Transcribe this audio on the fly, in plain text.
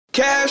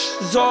Cash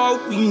is all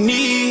we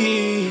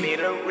need. Need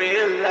to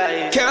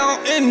realize.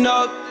 Counting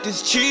up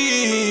this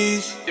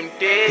cheese.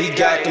 He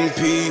got them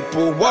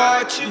people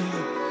watching.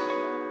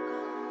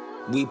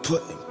 We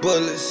putting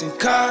bullets in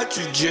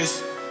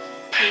cartridges.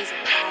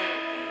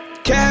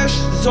 Cash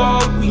is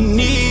all we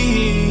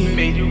need.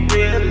 Made you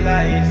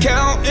realize.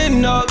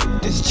 Counting up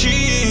this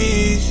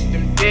cheese.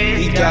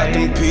 He got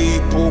them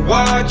people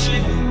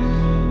watching.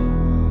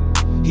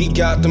 He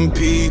got them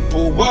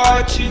people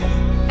watching.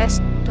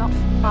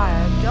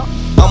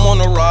 I'm on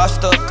the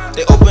roster.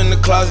 They open the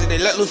closet, they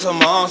let loose a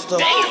monster.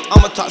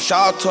 I'm a top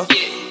shotter.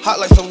 Hot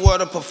like some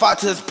water, put fire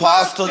to his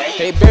pasta.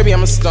 Hey baby,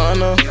 I'm a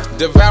stunner.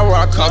 Devour,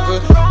 I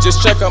conquer.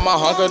 Just check out my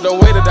hunger. The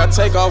way that I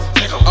take off,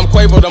 I'm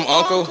Quavo, them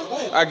uncle.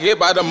 I get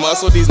by the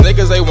muscle. These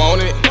niggas, they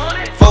want it.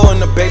 Four in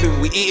the baby,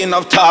 we eating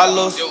off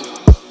toddlers.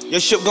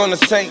 Your ship gonna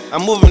sink,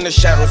 I'm moving the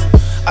shadows.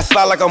 I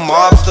slide like a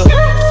mobster.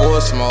 For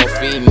a small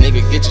fee,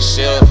 nigga, get your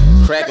shell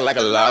crack like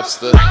a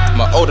lobster.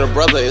 My older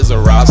brother is a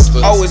roster.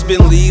 Always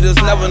been leaders,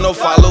 never no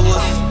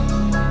followers.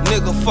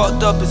 Nigga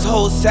fucked up his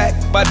whole sack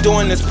by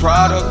doing this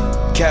product.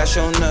 Cash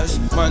on us,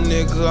 my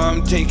nigga,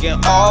 I'm taking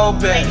all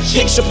back.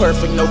 Picture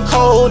perfect, no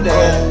cold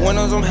air. Cold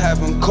winters, I'm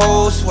having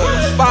cold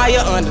sweats. Fire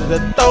under the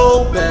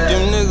throwback.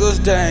 Them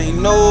niggas, they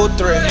ain't no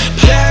threat.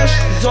 Cash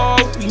is all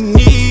we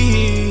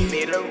need.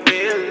 Need to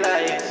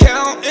realize.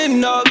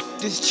 Counting up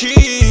this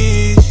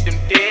cheese.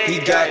 He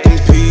got them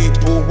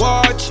people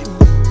watching.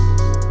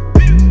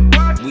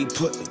 We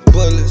putting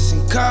bullets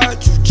in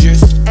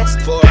cartridges.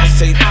 For I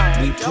say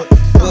we putting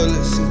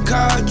bullets in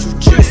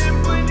cartridges.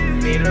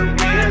 Need to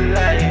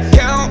realize.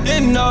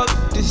 Counting up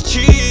this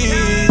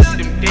cheese.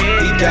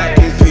 He got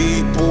them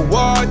people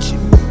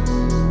watching.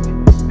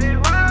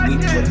 We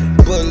putting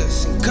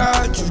bullets in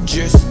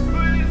cartridges.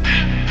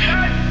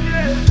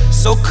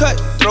 So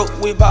cutthroat,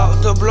 we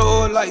bout to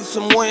blow like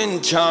some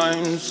wind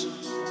chimes.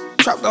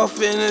 Trapped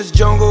off in this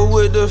jungle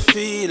with the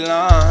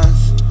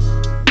felines.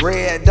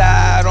 Red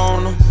dot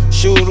on them,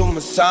 shoot them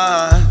a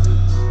sign.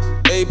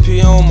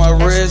 AP on my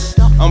wrist,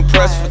 I'm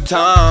pressed for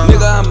time.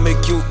 Nigga, I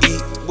make you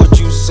eat what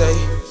you say.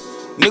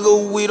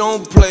 Nigga, we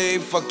don't play,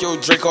 fuck your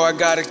Draco, I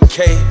got a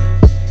K.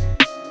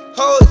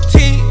 Whole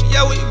team,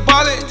 yeah, we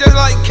ballin' just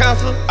like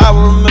council. I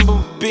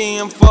remember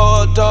being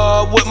for a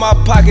dog with my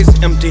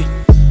pockets empty.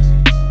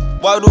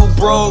 Why do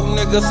broke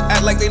niggas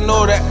act like they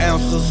know the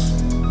answers?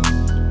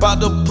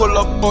 About to pull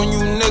up on you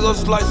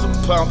niggas like some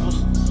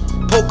pampers.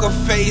 Poker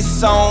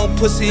face on,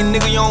 pussy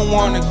nigga, you don't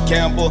wanna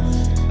gamble.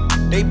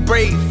 They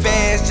break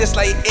fast just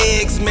like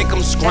eggs, make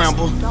them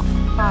scramble.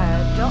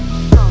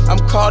 I'm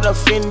caught up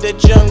in the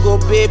jungle,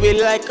 baby,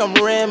 like I'm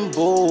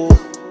Rambo.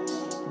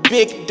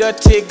 Big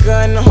dirty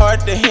gun, hard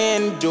to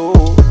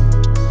handle.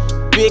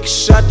 Big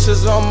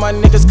shutters on my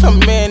niggas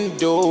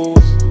commandos.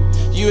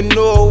 You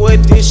know where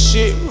this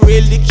shit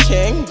really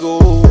can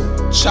go.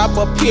 Chop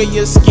up, peel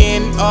your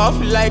skin off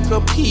like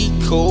a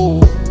pico.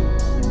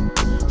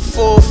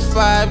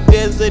 4-5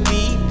 Desert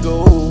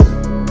Eagle.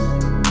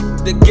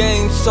 The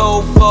game's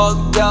so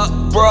fucked up,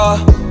 bruh.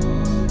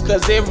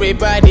 Cause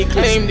everybody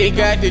claim they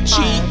got the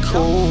cheat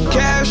code.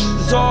 Cash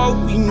is all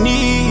we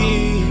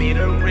need. Need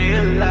to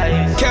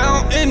realize.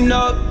 Counting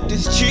up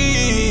this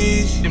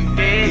cheese.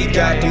 He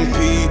got them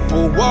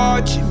people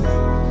watching.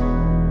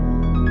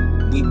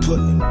 We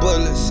putting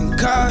bullets in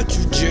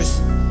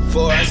cartridges.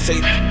 For I say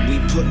we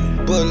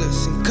putting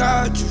bullets in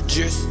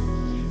cartridges.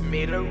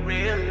 Need to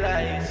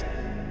realize.